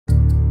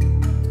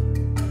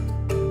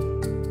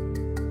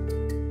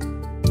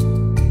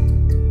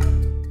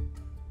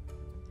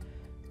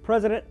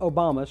President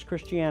Obama's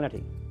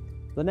Christianity,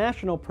 the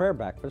National Prayer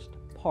Breakfast,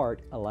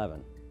 Part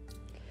 11.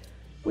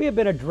 We have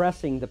been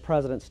addressing the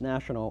President's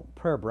National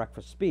Prayer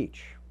Breakfast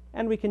speech,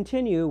 and we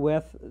continue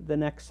with the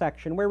next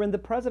section wherein the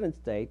President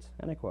states,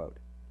 and I quote,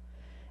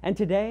 "And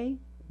today,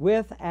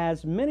 with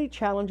as many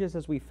challenges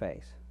as we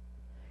face,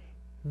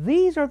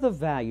 these are the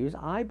values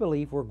I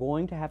believe we're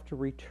going to have to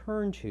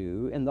return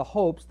to in the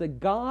hopes that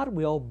God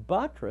will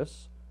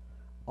buttress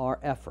our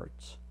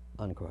efforts,"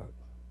 unquote.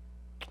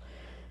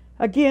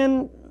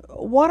 Again,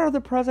 what are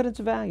the President's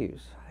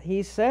values?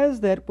 He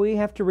says that we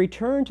have to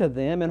return to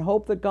them and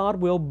hope that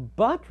God will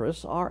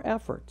buttress our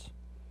efforts.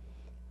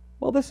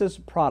 Well, this is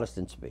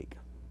Protestant speak,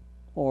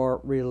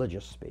 or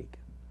religious speak,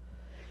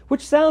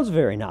 which sounds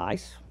very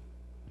nice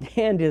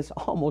and is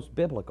almost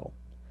biblical.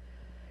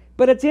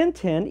 But its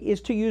intent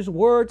is to use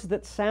words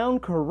that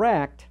sound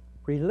correct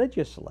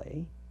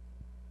religiously,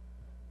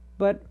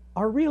 but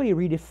are really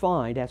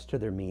redefined as to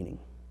their meaning.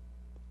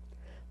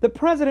 The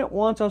President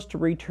wants us to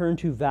return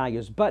to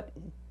values, but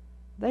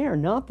they are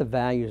not the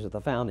values of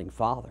the Founding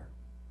Father.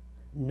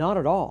 Not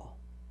at all.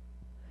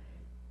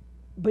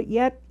 But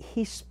yet,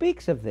 he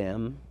speaks of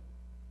them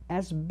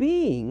as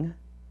being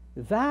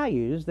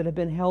values that have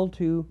been held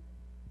to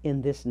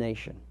in this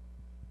nation.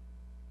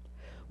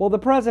 Well, the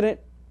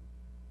President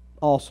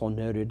also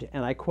noted,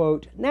 and I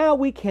quote, "Now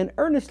we can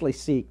earnestly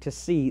seek to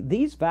see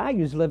these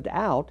values lived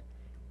out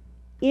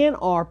in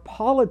our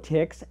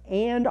politics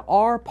and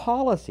our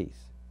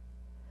policies.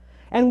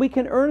 And we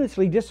can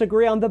earnestly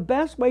disagree on the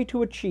best way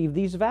to achieve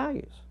these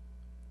values.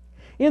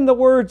 In the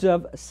words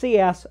of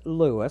C.S.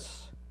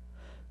 Lewis,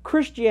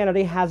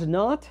 Christianity has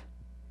not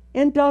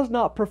and does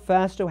not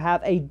profess to have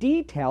a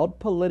detailed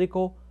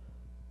political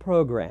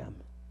program.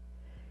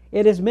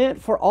 It is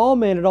meant for all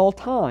men at all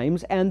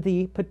times, and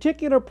the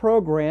particular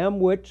program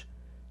which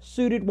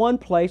suited one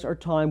place or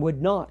time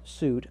would not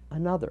suit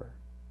another,"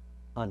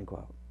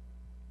 unquote.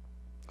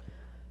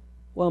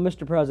 Well,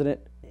 Mr. President,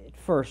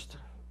 first,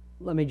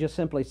 let me just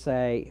simply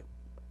say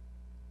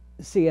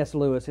C.S.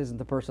 Lewis isn't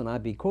the person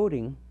I'd be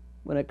quoting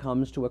when it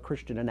comes to a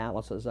Christian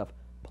analysis of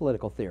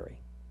political theory.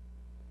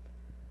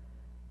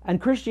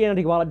 And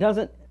Christianity, while it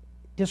doesn't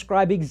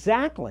describe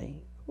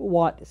exactly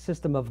what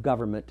system of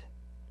government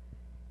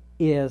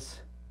is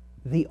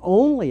the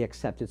only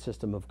accepted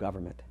system of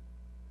government,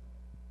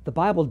 the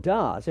Bible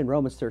does, in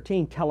Romans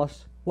 13, tell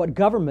us what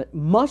government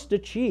must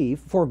achieve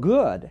for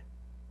good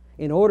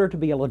in order to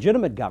be a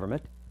legitimate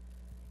government,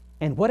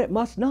 and what it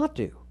must not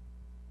do.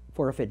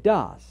 For if it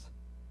does,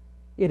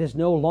 it is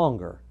no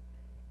longer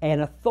an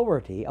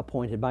authority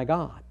appointed by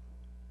God.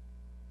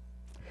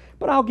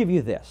 But I'll give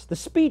you this. The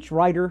speech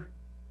writer,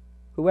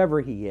 whoever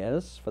he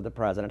is for the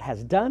President,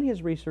 has done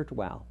his research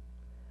well.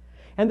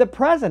 And the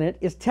President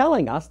is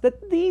telling us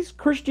that these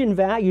Christian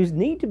values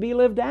need to be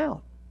lived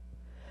out,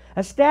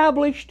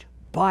 established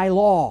by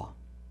law.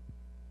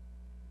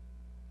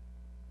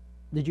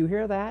 Did you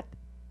hear that,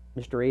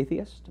 Mr.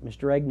 Atheist,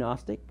 Mr.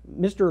 Agnostic,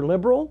 Mr.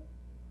 Liberal?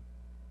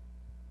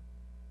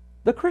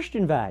 The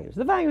Christian values,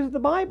 the values of the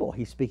Bible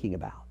he's speaking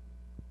about,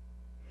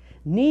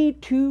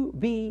 need to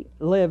be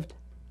lived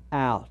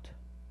out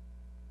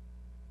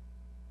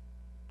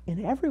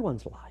in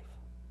everyone's life.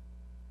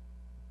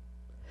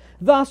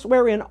 Thus,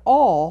 wherein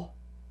all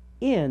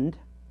end,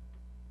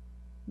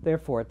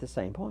 therefore, at the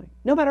same point.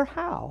 No matter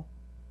how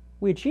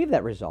we achieve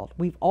that result,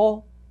 we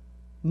all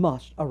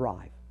must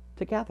arrive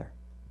together.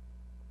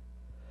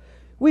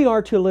 We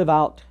are to live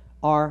out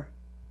our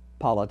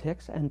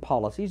politics and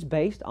policies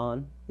based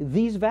on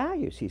these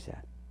values, he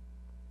said.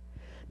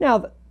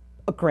 Now,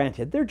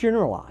 granted, they're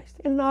generalized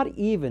and not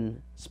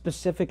even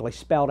specifically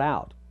spelled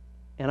out,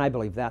 and I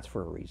believe that's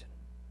for a reason.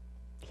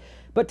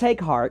 But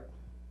take heart,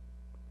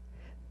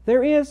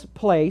 there is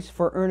place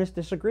for earnest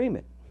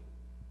disagreement,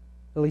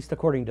 at least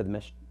according to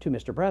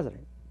Mr.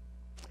 President,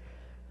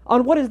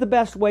 on what is the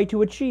best way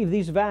to achieve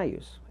these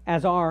values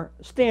as our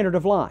standard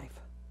of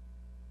life.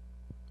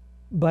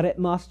 But it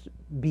must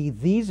be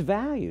these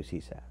values, he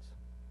says,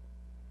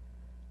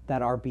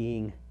 that are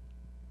being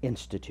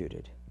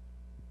instituted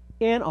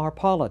in our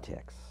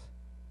politics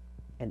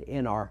and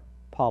in our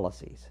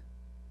policies.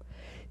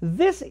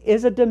 This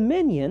is a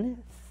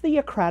dominion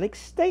theocratic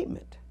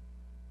statement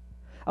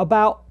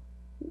about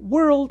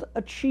world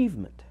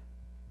achievement,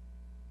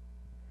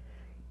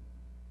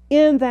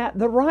 in that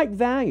the right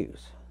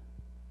values,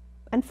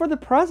 and for the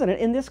President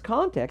in this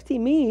context, he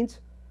means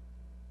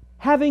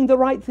having the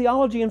right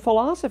theology and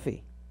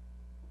philosophy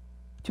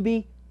to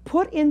be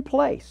put in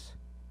place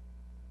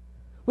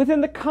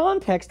within the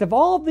context of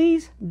all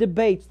these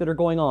debates that are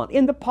going on,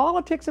 in the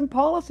politics and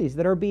policies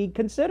that are being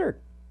considered.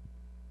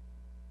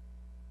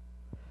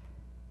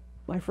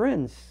 My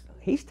friends,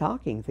 he's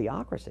talking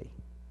theocracy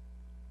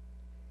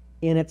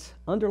in its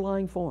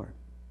underlying form.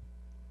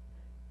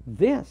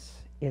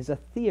 This is a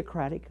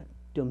theocratic,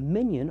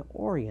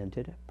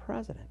 dominion-oriented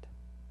president.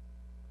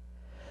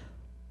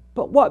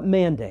 But what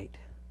mandate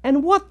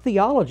and what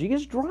theology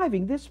is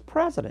driving this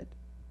president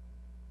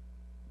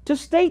to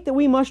state that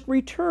we must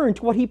return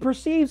to what he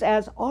perceives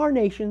as our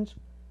nation's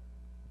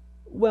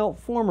Well,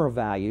 former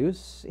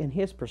values in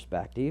his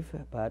perspective,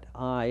 but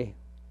I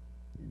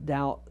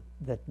doubt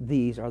that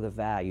these are the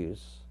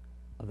values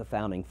of the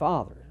Founding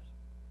Fathers.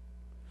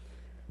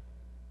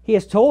 He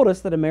has told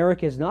us that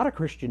America is not a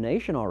Christian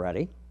nation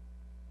already.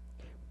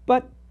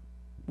 But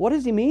what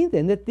does he mean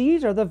then? That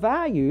these are the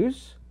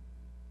values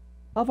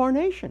of our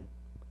nation,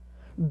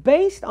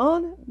 based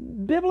on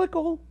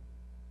biblical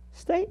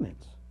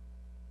statements.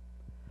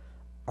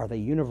 Are they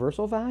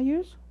universal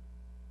values?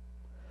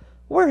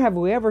 Where have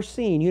we ever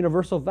seen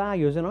universal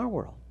values in our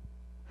world?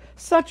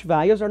 Such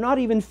values are not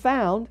even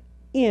found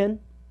in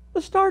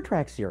the Star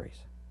Trek series.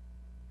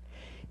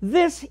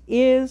 This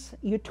is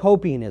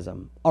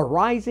utopianism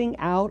arising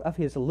out of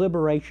his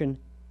liberation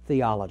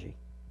theology.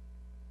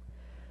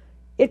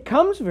 It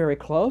comes very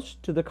close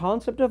to the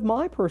concept of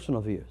my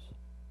personal views,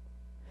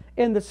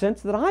 in the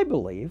sense that I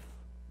believe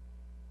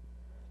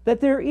that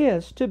there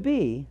is to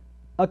be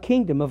a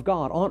kingdom of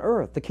God on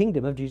earth, the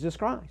kingdom of Jesus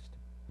Christ.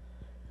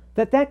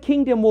 That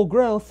kingdom will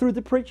grow through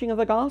the preaching of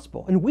the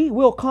gospel, and we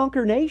will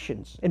conquer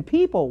nations, and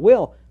people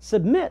will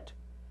submit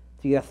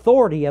to the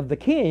authority of the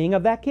king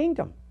of that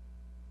kingdom.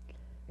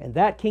 And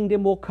that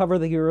kingdom will cover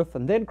the earth,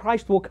 and then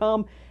Christ will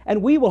come,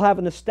 and we will have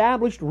an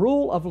established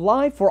rule of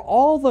life for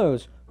all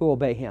those who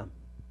obey him.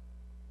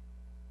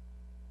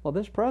 Well,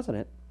 this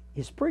president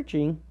is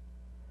preaching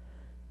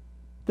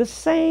the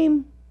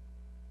same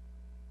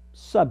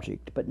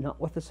subject, but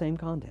not with the same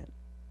content.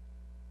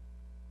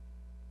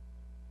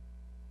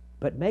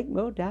 But make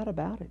no doubt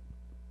about it,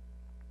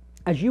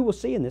 as you will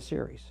see in this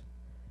series,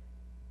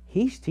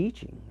 he's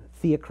teaching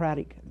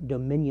theocratic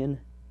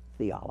dominion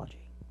theology.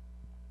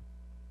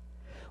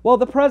 Well,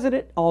 the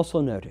president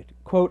also noted,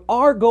 quote,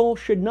 our goal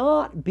should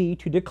not be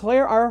to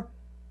declare our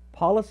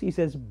policies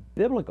as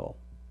biblical.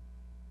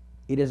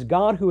 It is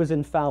God who is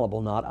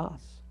infallible, not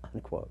us,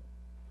 unquote.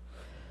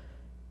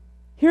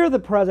 Here the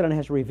president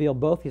has revealed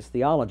both his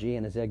theology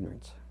and his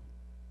ignorance.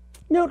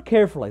 Note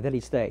carefully that he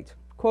states,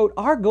 quote,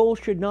 our goal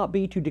should not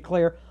be to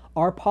declare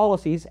our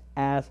policies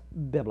as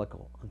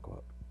biblical,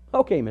 unquote.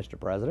 Okay, Mr.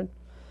 President,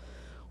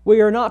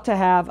 we are not to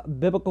have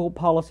biblical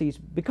policies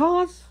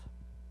because,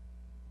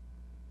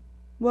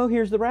 well,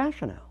 here's the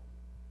rationale.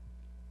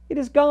 It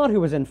is God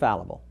who is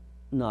infallible,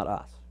 not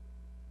us.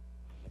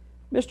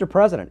 Mr.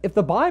 President, if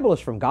the Bible is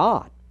from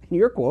God, and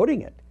you're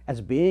quoting it as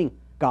being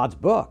God's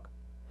book,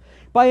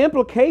 by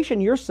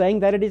implication you're saying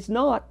that it is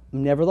not,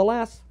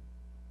 nevertheless,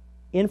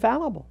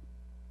 infallible.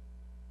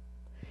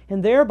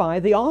 And thereby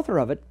the author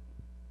of it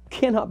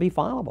cannot be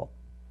fallible.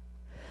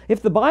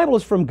 If the Bible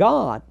is from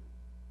God,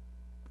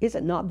 is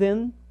it not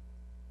then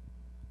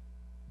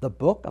the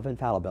book of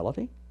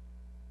infallibility?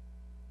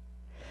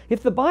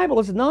 If the Bible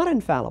is not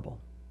infallible,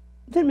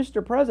 then,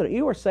 Mr. President,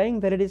 you are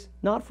saying that it is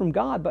not from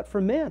God, but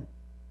from men.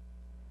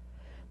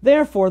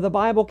 Therefore, the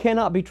Bible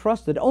cannot be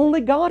trusted.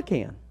 Only God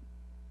can.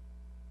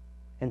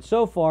 And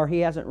so far, he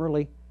hasn't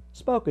really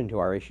spoken to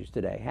our issues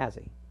today, has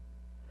he?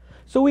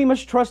 So we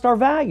must trust our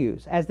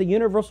values as the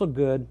universal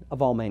good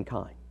of all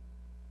mankind.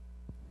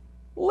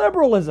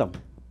 Liberalism.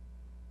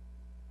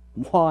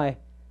 Why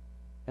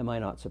am I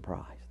not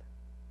surprised?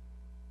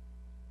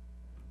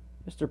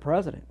 Mr.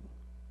 President,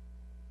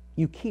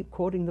 you keep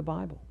quoting the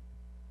Bible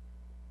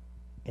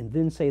and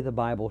then say the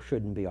Bible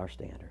shouldn't be our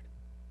standard.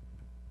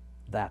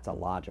 That's a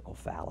logical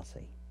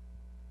fallacy.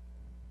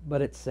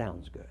 But it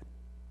sounds good.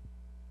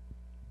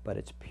 But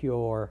it's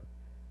pure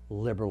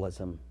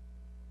liberalism.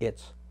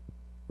 It's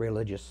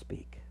religious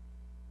speak.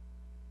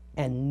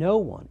 And no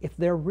one, if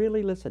they're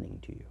really listening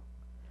to you,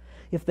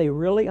 if they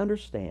really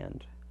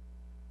understand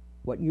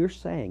what you're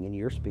saying in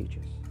your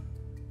speeches,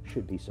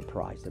 should be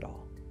surprised at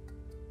all.